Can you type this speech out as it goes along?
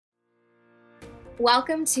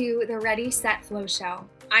Welcome to the Ready, Set, Flow Show.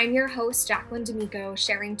 I'm your host, Jacqueline D'Amico,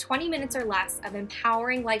 sharing 20 minutes or less of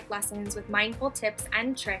empowering life lessons with mindful tips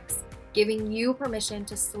and tricks, giving you permission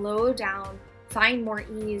to slow down, find more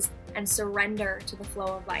ease, and surrender to the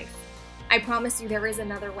flow of life. I promise you there is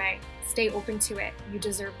another way. Stay open to it. You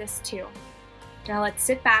deserve this too. Now let's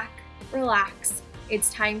sit back, relax.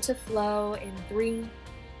 It's time to flow in 3,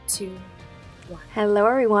 2, 1. Hello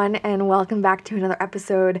everyone, and welcome back to another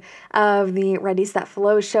episode of the Ready, Set,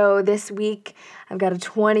 Flow Show. This week, I've got a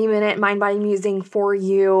 20-minute mind-body musing for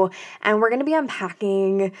you, and we're going to be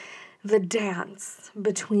unpacking the dance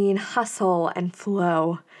between hustle and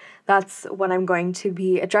flow. That's what I'm going to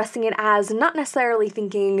be addressing it as, not necessarily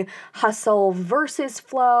thinking hustle versus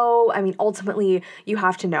flow. I mean, ultimately, you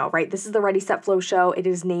have to know, right? This is the Ready, Set, Flow Show. It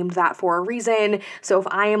is named that for a reason. So if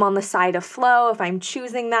I am on the side of flow, if I'm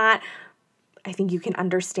choosing that, I think you can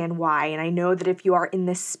understand why. And I know that if you are in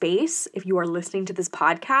this space, if you are listening to this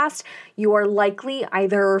podcast, you are likely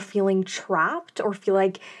either feeling trapped or feel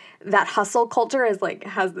like that hustle culture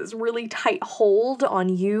has this really tight hold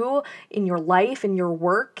on you in your life, in your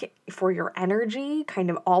work, for your energy,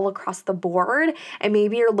 kind of all across the board. And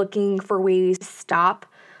maybe you're looking for ways to stop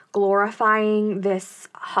glorifying this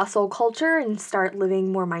hustle culture and start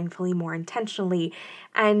living more mindfully, more intentionally.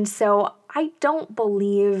 And so I don't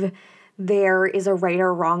believe there is a right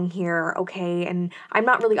or wrong here, okay? And I'm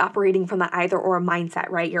not really operating from that either or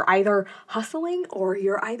mindset, right? You're either hustling or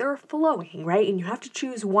you're either flowing, right? And you have to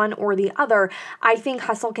choose one or the other. I think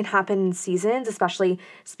hustle can happen in seasons, especially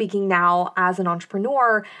speaking now as an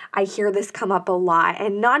entrepreneur. I hear this come up a lot,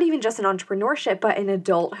 and not even just in entrepreneurship, but in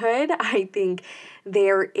adulthood. I think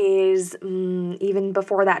there is, even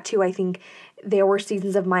before that too, I think there were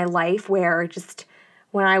seasons of my life where just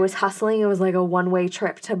when I was hustling, it was like a one-way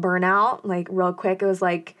trip to burnout, like real quick. It was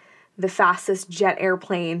like the fastest jet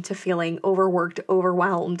airplane to feeling overworked,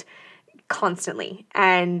 overwhelmed constantly.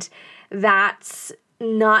 And that's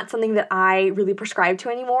not something that I really prescribe to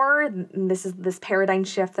anymore. This is this paradigm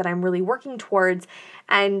shift that I'm really working towards.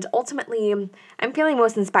 And ultimately, I'm feeling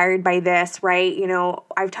most inspired by this, right? You know,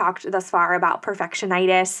 I've talked thus far about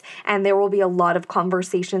perfectionitis, and there will be a lot of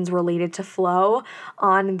conversations related to flow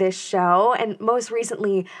on this show. And most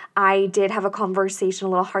recently, I did have a conversation, a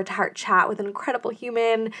little heart-to-heart chat with an incredible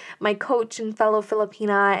human, my coach and fellow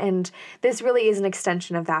Filipina. And this really is an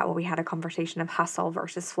extension of that, where we had a conversation of hustle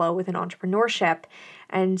versus flow within entrepreneurship.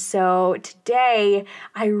 And so today,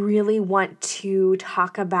 I really want to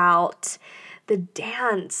talk about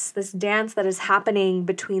this dance that is happening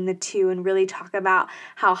between the two, and really talk about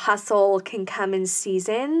how hustle can come in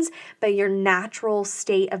seasons, but your natural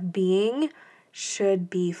state of being should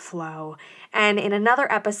be flow. And in another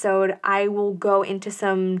episode, I will go into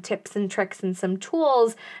some tips and tricks and some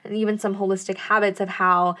tools and even some holistic habits of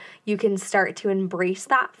how you can start to embrace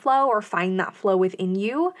that flow or find that flow within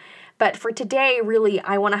you. But for today, really,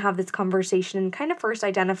 I want to have this conversation and kind of first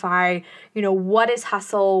identify, what is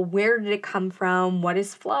hustle? Where did it come from? What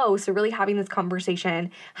is flow? So really having this conversation,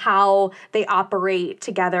 how they operate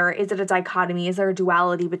together. Is it a dichotomy? Is there a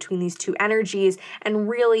duality between these two energies? And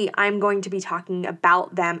really, I'm going to be talking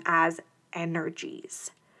about them as energies,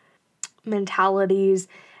 mentalities,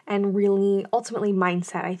 and really ultimately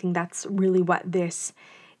mindset. I think that's really what this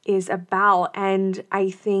is about. And I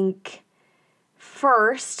think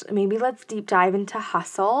first, maybe let's deep dive into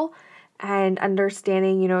hustle and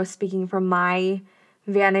understanding, speaking from my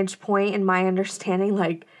vantage point and my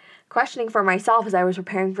understanding, questioning for myself as I was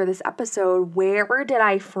preparing for this episode, where did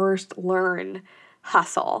I first learn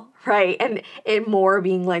hustle, right? And it more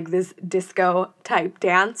being like this disco type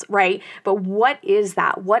dance, right? But what is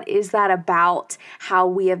that? What is that about how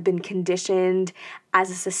we have been conditioned as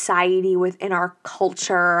a society within our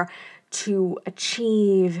culture to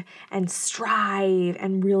achieve and strive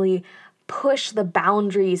and really push the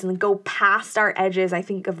boundaries and go past our edges? I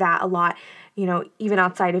think of that a lot. Even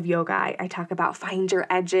outside of yoga, I talk about find your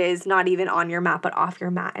edges, not even on your mat, but off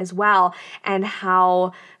your mat as well. And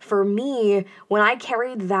how, for me, when I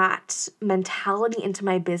carried that mentality into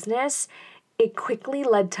my business, it quickly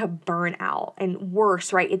led to burnout and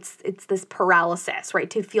worse, right? It's this paralysis, right?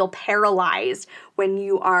 To feel paralyzed when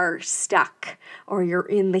you are stuck or you're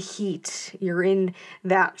in the heat, you're in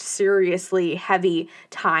that seriously heavy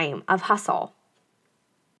time of hustle.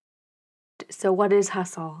 So what is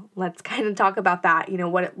hustle? Let's kind of talk about that,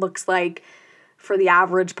 what it looks like for the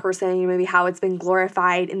average person, maybe how it's been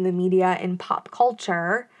glorified in the media and pop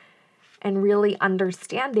culture, and really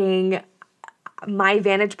understanding my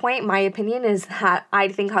vantage point, my opinion is that I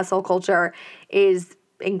think hustle culture is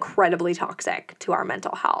incredibly toxic to our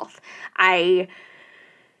mental health. I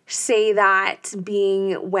say that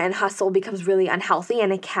being when hustle becomes really unhealthy,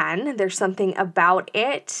 and it can. There's something about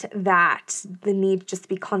it that the need just to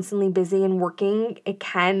be constantly busy and working, it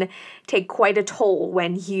can take quite a toll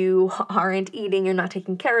when you aren't eating, you're not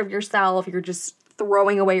taking care of yourself, you're just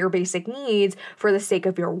throwing away your basic needs for the sake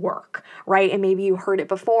of your work, right? And maybe you heard it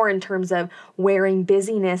before in terms of wearing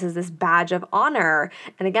busyness as this badge of honor.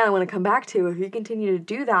 And again, I want to come back to, if you continue to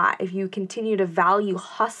do that, if you continue to value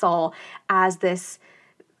hustle as this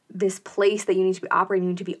place that you need to be operating, you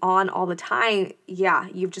need to be on all the time, yeah,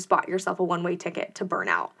 you've just bought yourself a one-way ticket to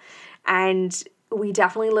burnout. And we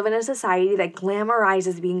definitely live in a society that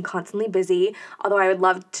glamorizes being constantly busy, although I would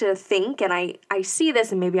love to think, and I see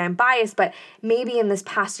this, and maybe I'm biased, but maybe in this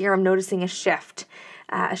past year I'm noticing a shift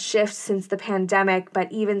since the pandemic,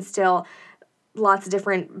 but even still, lots of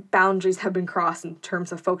different boundaries have been crossed in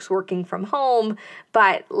terms of folks working from home.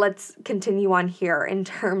 But let's continue on here in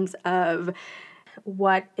terms of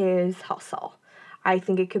what is hustle. I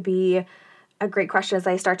think it could be a great question as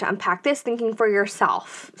I start to unpack this, thinking for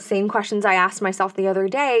yourself. Same questions I asked myself the other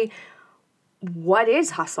day. What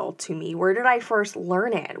is hustle to me? Where did I first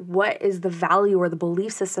learn it? What is the value or the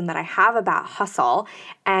belief system that I have about hustle?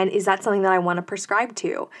 And is that something that I want to prescribe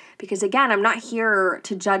to? Because again, I'm not here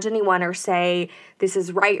to judge anyone or say this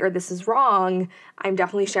is right or this is wrong. I'm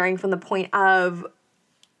definitely sharing from the point of,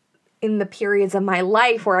 in the periods of my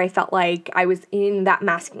life where I felt like I was in that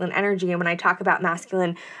masculine energy. And when I talk about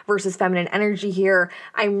masculine versus feminine energy here,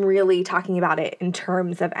 I'm really talking about it in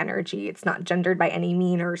terms of energy. It's not gendered by any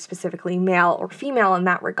mean or specifically male or female in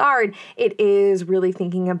that regard. It is really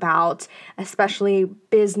thinking about, especially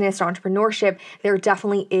business or entrepreneurship, there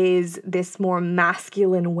definitely is this more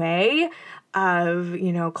masculine way of,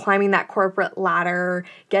 climbing that corporate ladder,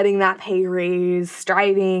 getting that pay raise,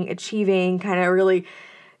 striving, achieving, kind of really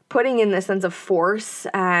putting in the sense of force,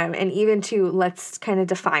 and even to, let's kind of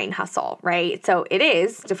define hustle, right? So it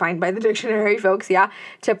is defined by the dictionary, folks,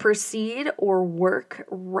 to proceed or work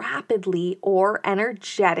rapidly or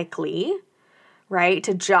energetically, right?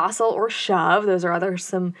 To jostle or shove, those are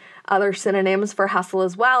some other synonyms for hustle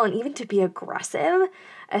as well, and even to be aggressive,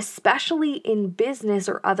 especially in business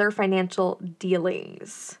or other financial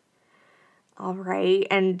dealings. All right.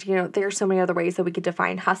 And, there's so many other ways that we could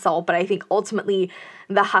define hustle, but I think ultimately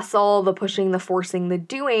the hustle, the pushing, the forcing, the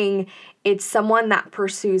doing, it's someone that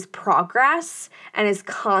pursues progress and is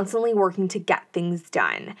constantly working to get things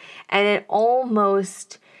done. And it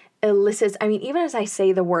almost elicits, even as I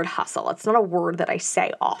say the word hustle, it's not a word that I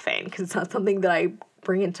say often because it's not something that I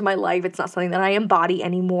bring into my life. It's not something that I embody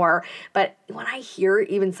anymore. But when I hear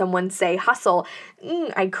even someone say hustle,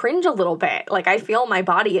 I cringe a little bit. Like I feel my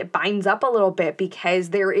body, it binds up a little bit because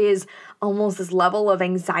there is almost this level of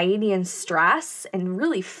anxiety and stress and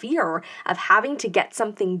really fear of having to get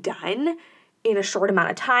something done in a short amount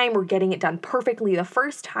of time or getting it done perfectly the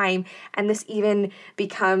first time. And this even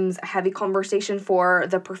becomes a heavy conversation for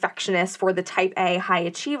the perfectionists, for the type A high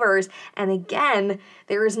achievers. And again,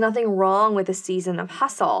 there is nothing wrong with a season of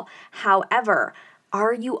hustle. However,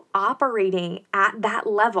 are you operating at that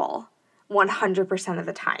level 100% of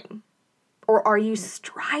the time? Or are you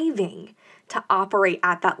striving to operate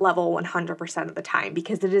at that level 100% of the time?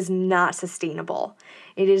 Because it is not sustainable.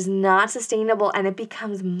 It is not sustainable, and it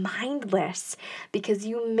becomes mindless because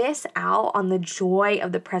you miss out on the joy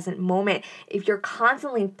of the present moment. If you're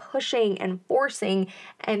constantly pushing and forcing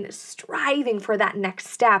and striving for that next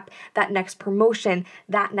step, that next promotion,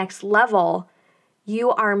 that next level, you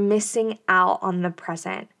are missing out on the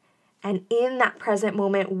present. And in that present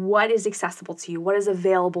moment, what is accessible to you? What is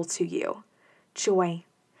available to you? Joy,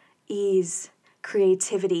 ease,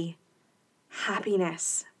 creativity,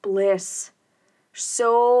 happiness, bliss.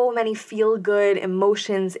 So many feel-good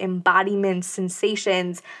emotions, embodiments,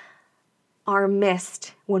 sensations are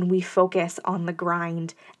missed when we focus on the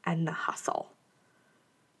grind and the hustle.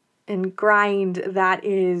 And grind, that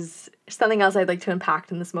is something else I'd like to unpack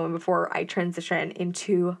in this moment before I transition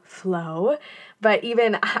into flow. But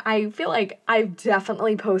even I feel like I've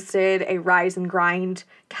definitely posted a rise and grind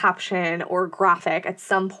caption or graphic at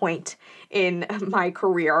some point in my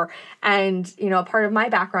career. And, a part of my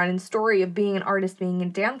background and story of being an artist, being a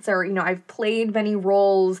dancer, I've played many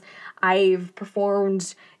roles. I've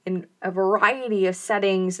performed in a variety of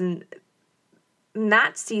settings, and in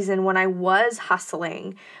that season, when I was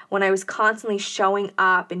hustling, when I was constantly showing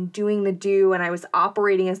up and doing the do, and I was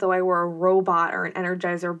operating as though I were a robot or an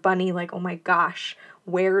Energizer bunny, like, oh my gosh,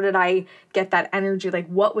 where did I get that energy? Like,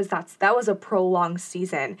 what was that? That was a prolonged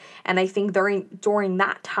season. And I think during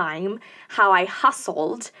that time, how I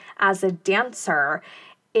hustled as a dancer,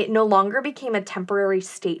 it no longer became a temporary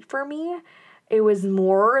state for me. it was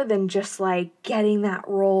more than just like getting that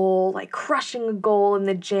role, like crushing a goal in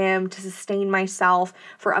the gym to sustain myself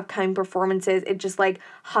for upcoming performances. It just like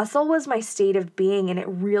hustle was my state of being, and it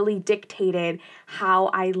really dictated how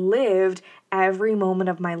I lived every moment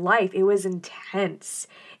of my life. It was intense.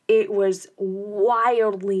 It was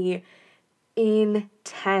wildly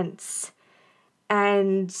intense.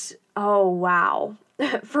 And oh wow.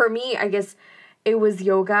 For me, I guess it was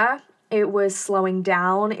yoga. It was slowing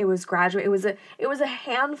down. It was graduate. It was a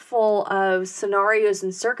handful of scenarios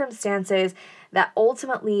and circumstances that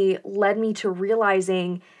ultimately led me to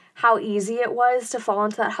realizing how easy it was to fall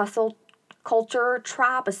into that hustle culture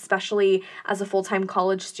trap, especially as a full-time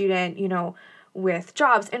college student, you know, with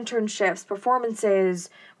jobs, internships, performances,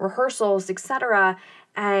 rehearsals, etc.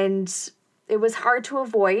 And it was hard to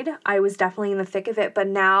avoid. I was definitely in the thick of it, but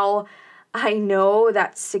now I know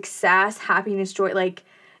that success, happiness, joy, like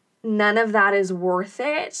none of that is worth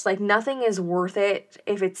it. Like nothing is worth it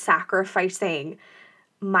if it's sacrificing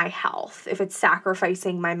my health, if it's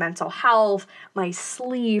sacrificing my mental health, my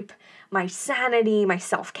sleep, my sanity, my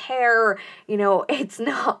self-care. You know, it's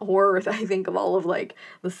not worth, I think, of all of like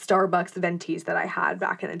the Starbucks ventis that I had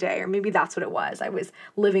back in the day. Or maybe that's what it was. I was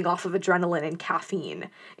living off of adrenaline and caffeine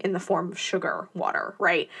in the form of sugar water,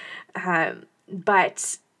 right?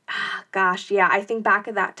 But gosh, yeah, I think back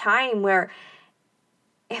at that time where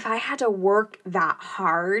if I had to work that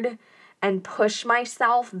hard and push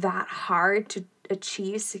myself that hard to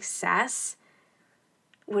achieve success,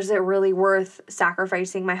 was it really worth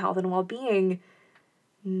sacrificing my health and well-being?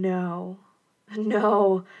 No.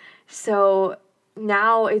 So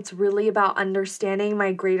now it's really about understanding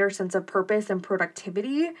my greater sense of purpose and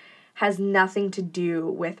productivity has nothing to do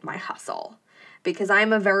with my hustle. Because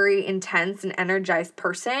I'm a very intense and energized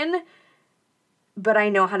person, but I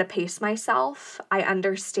know how to pace myself. I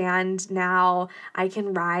understand now I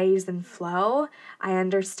can rise and flow. I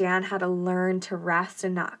understand how to learn to rest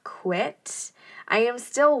and not quit. I am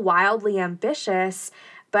still wildly ambitious,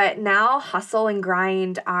 but now hustle and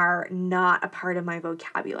grind are not a part of my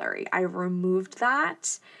vocabulary. I've removed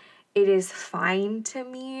that. It is fine to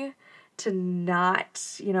me to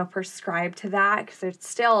not, prescribe to that because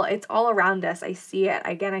it's all around us. I see it.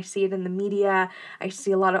 Again, I see it in the media. I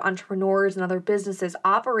see a lot of entrepreneurs and other businesses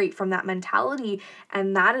operate from that mentality,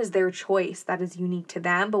 and that is their choice. That is unique to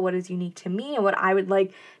them. But what is unique to me and what I would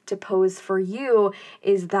like to pose for you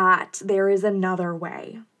is that there is another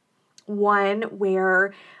way. One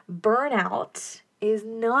where burnout is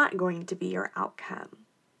not going to be your outcome.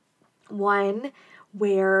 One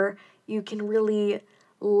where you can really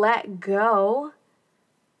let go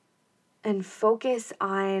and focus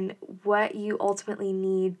on what you ultimately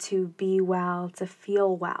need to be well, to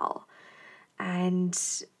feel well. And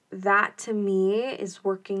that to me is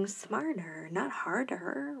working smarter, not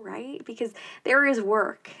harder, right? Because there is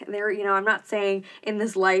work. I'm not saying in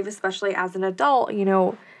this life, especially as an adult,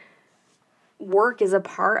 work is a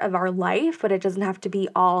part of our life, but it doesn't have to be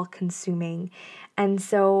all consuming. And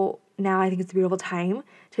so now I think it's a beautiful time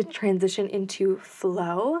to transition into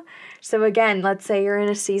flow. So again, let's say you're in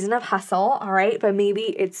a season of hustle, all right, but maybe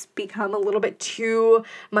it's become a little bit too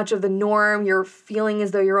much of the norm. You're feeling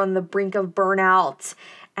as though you're on the brink of burnout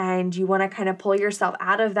and you want to kind of pull yourself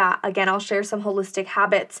out of that. Again, I'll share some holistic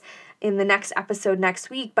habits in the next episode next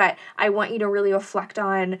week, but I want you to really reflect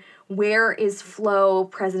on where is flow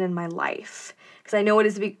present in my life. Because I know it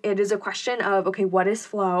is a question of, okay, what is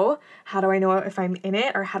flow? How do I know if I'm in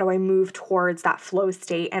it, or how do I move towards that flow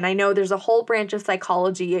state? And I know there's a whole branch of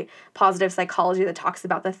psychology, positive psychology, that talks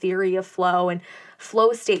about the theory of flow and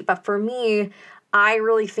flow state. But for me, I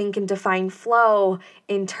really think and define flow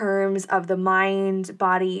in terms of the mind,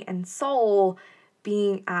 body, and soul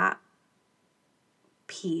being at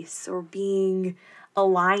peace or being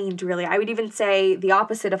aligned, really. I would even say the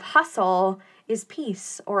opposite of hustle is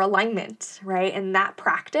peace or alignment, right? And that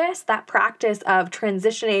practice of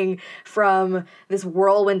transitioning from this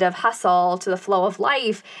whirlwind of hustle to the flow of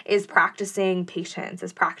life is practicing patience,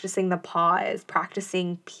 is practicing the pause,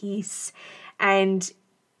 practicing peace. And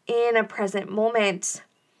in a present moment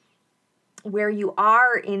where you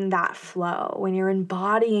are in that flow, when you're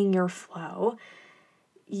embodying your flow,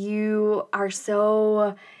 you are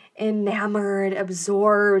so enamored,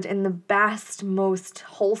 absorbed in the best, most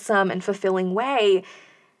wholesome and fulfilling way,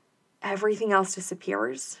 everything else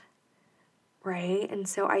disappears, right? And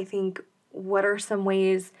so I think, what are some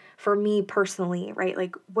ways for me personally, right?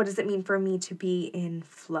 Like, what does it mean for me to be in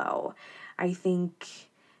flow? I think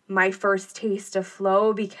my first taste of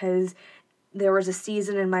flow, because there was a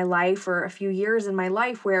season in my life, or a few years in my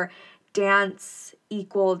life, where dance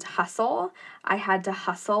equaled hustle. I had to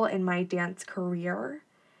hustle in my dance career.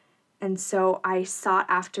 And so I sought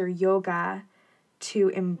after yoga to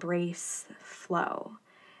embrace flow.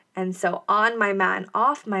 And so on my mat and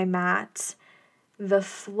off my mat, the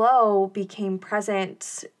flow became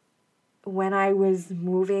present when I was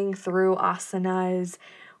moving through asanas,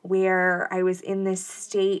 where I was in this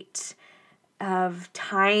state of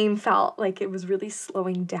time, felt like it was really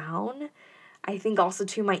slowing down. I think also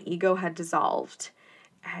too, my ego had dissolved,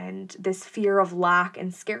 and this fear of lack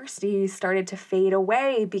and scarcity started to fade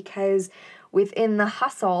away, because within the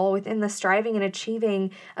hustle, within the striving and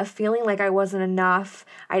achieving of feeling like I wasn't enough,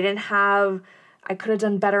 I could have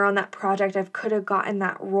done better on that project. I could have gotten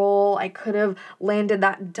that role. I could have landed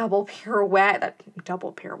that double pirouette.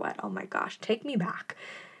 Oh my gosh, take me back.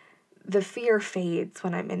 The fear fades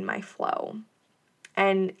when I'm in my flow.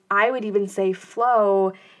 And I would even say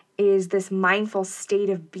flow is this mindful state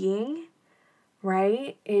of being,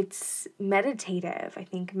 right? It's meditative. I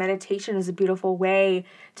think meditation is a beautiful way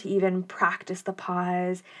to even practice the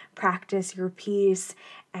pause, practice your peace,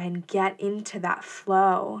 and get into that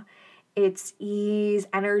flow. It's ease,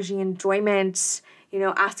 energy, enjoyment.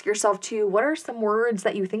 Ask yourself too, what are some words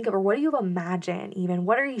that you think of, or what do you imagine even?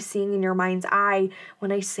 What are you seeing in your mind's eye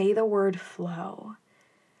when I say the word flow?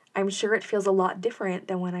 I'm sure it feels a lot different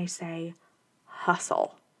than when I say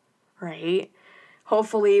hustle, right?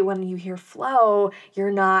 Hopefully when you hear flow,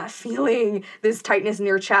 you're not feeling this tightness in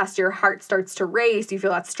your chest, your heart starts to race, you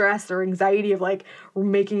feel that stress or anxiety of like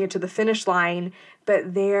making it to the finish line,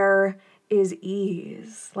 but there is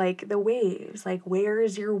ease, like the waves. Like, where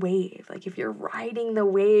is your wave? Like, if you're riding the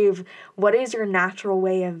wave, what is your natural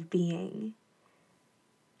way of being?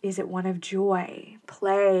 Is it one of joy,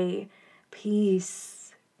 play,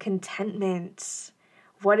 peace, contentment?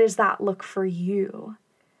 What does that look for you,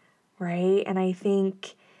 right? And I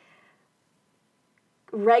think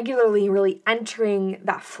regularly really entering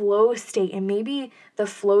that flow state, and maybe the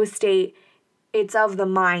flow state, it's of the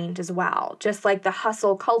mind as well. Just like the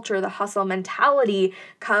hustle culture, the hustle mentality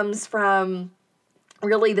comes from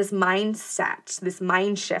really this mindset, this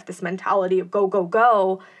mind shift, this mentality of go, go,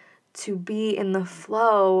 go. To be in the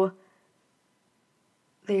flow,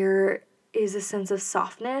 there is a sense of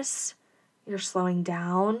softness. You're slowing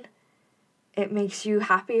down. It makes you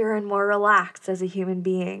happier and more relaxed as a human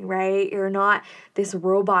being, right? You're not this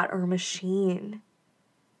robot or machine.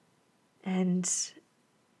 And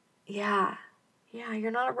yeah,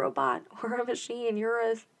 you're not a robot or a machine.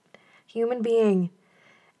 You're a human being.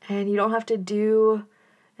 And you don't have to do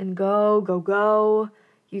and go.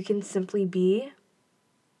 You can simply be.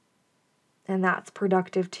 And that's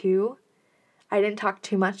productive too. I didn't talk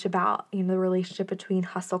too much about, the relationship between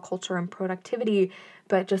hustle culture and productivity,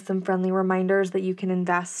 but just some friendly reminders that you can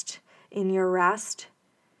invest in your rest.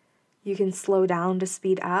 You can slow down to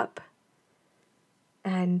speed up.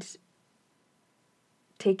 And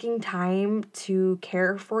taking time to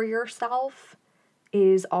care for yourself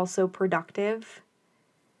is also productive.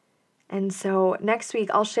 And so next week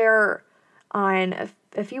I'll share on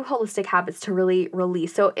a few holistic habits to really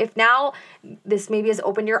release. So if now this maybe has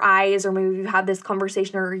opened your eyes, or maybe you've had this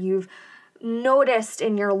conversation, or you've noticed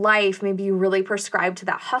in your life, maybe you really prescribe to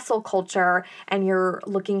that hustle culture and you're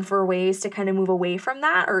looking for ways to kind of move away from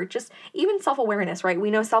that, or just even self-awareness, right?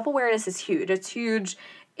 We know self-awareness is huge. It's huge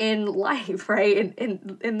in life, right?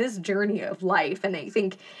 In this journey of life. And I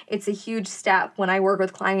think it's a huge step when I work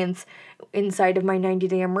with clients inside of my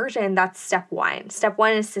 90-day immersion. That's step one. Step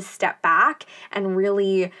one is to step back and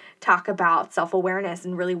really talk about self-awareness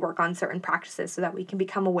and really work on certain practices so that we can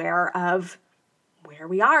become aware of where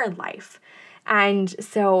we are in life. And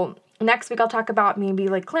so next week I'll talk about maybe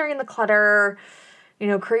like clearing the clutter,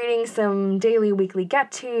 creating some daily, weekly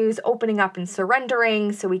get-tos, opening up and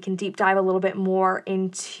surrendering, so we can deep dive a little bit more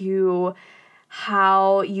into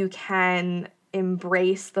how you can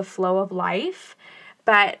embrace the flow of life.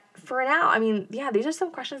 But for now, these are some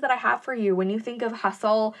questions that I have for you. When you think of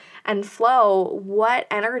hustle and flow, what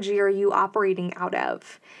energy are you operating out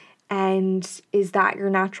of? And is that your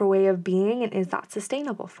natural way of being? And is that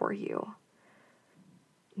sustainable for you?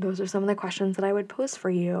 Those are some of the questions that I would pose for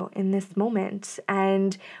you in this moment.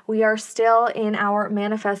 And we are still in our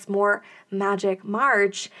Manifest More Magic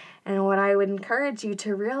March. And what I would encourage you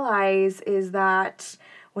to realize is that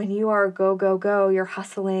when you are go, go, go, you're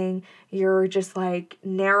hustling, you're just like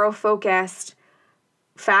narrow focused,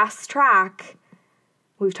 fast track.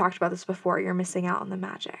 We've talked about this before. You're missing out on the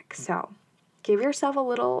magic. So give yourself a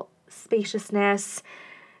little spaciousness.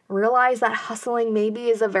 Realize that hustling maybe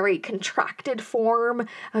is a very contracted form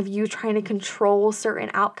of you trying to control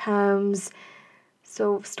certain outcomes.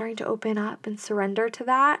 So starting to open up and surrender to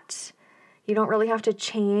that. You don't really have to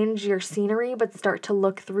change your scenery, but start to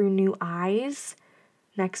look through new eyes.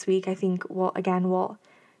 next week. I think we'll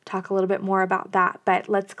talk a little bit more about that, but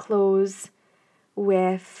let's close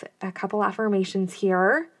with a couple affirmations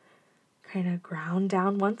here. Kind of ground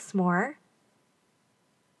down once more.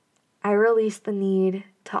 I release the need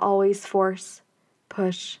to always force,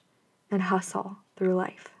 push, and hustle through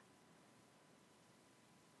life.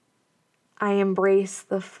 I embrace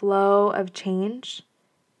the flow of change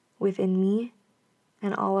within me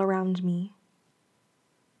and all around me.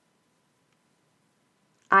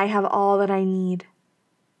 I have all that I need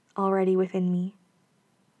already within me.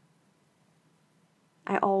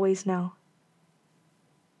 I always know.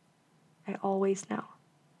 I always know.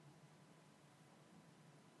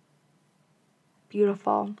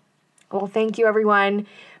 Beautiful. Well, thank you everyone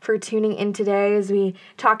for tuning in today as we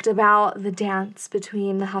talked about the dance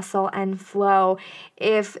between the hustle and flow.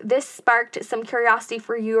 If this sparked some curiosity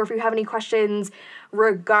for you, or if you have any questions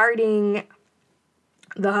regarding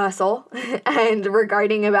the hustle and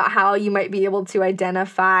regarding about how you might be able to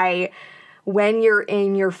identify when you're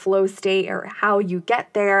in your flow state or how you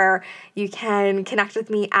get there, you can connect with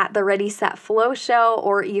me at the Ready Set Flow Show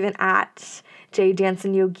or even at J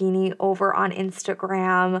Danson Yogini over on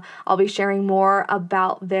Instagram. I'll be sharing more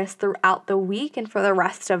about this throughout the week and for the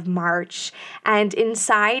rest of March. And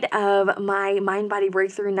inside of my Mind Body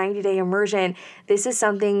Breakthrough 90-day immersion, this is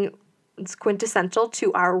something it's quintessential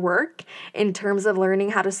to our work in terms of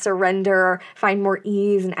learning how to surrender, find more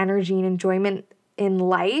ease and energy and enjoyment in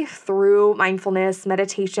life through mindfulness,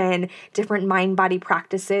 meditation, different mind-body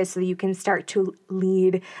practices so that you can start to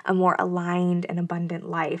lead a more aligned and abundant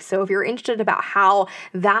life. So if you're interested about how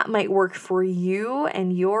that might work for you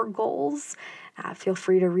and your goals, feel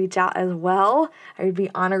free to reach out as well. I would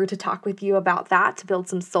be honored to talk with you about that, to build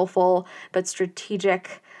some soulful but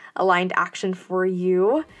strategic aligned action for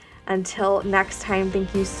you. Until next time,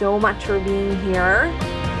 thank you so much for being here.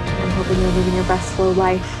 I'm hoping you're living your best flow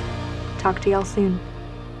life. Talk to y'all soon.